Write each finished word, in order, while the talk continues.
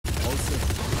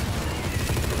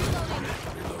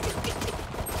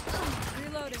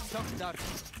Dark.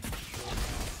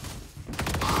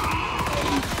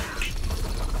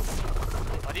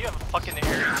 Why do you have a fucking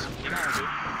Ares?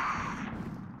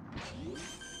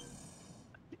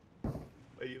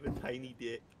 Why you have a tiny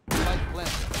dick?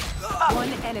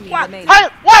 One enemy remaining.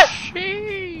 What?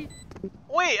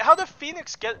 Wait, how did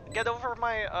Phoenix get over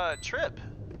my trip?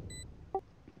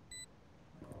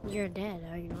 You're dead,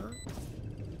 are you not?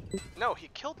 No, he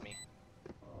killed me.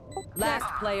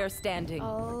 Last player standing.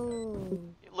 Oh.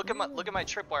 Look at my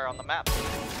tripwire on the map.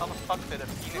 How the fuck did a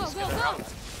Phoenix get around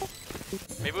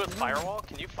that? Maybe with firewall?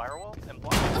 Can you firewall and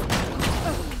block?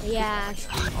 Yeah.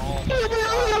 Oh my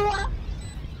god.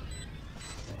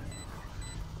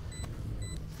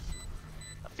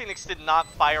 Phoenix did not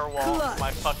firewall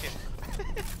my fucking.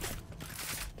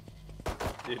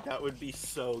 Dude, that would be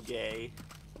so gay.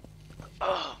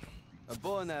 A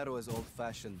bow and arrow is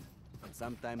old-fashioned, but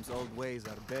sometimes old ways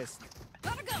are best.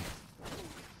 Gotta go.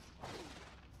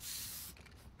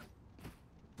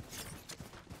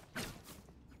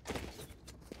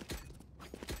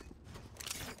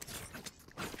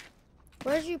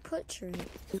 Where'd you put your?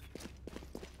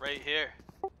 Right here.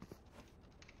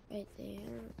 Right there.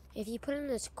 If you put it in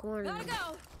this corner, Gotta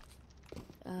go.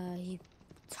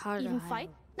 it's hard Even to fight?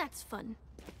 That's fun.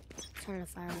 It's hard to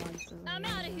fire one from. I'm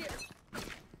out of here.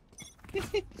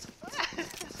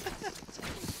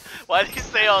 Why did you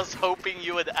say I was hoping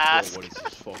you would ask? What is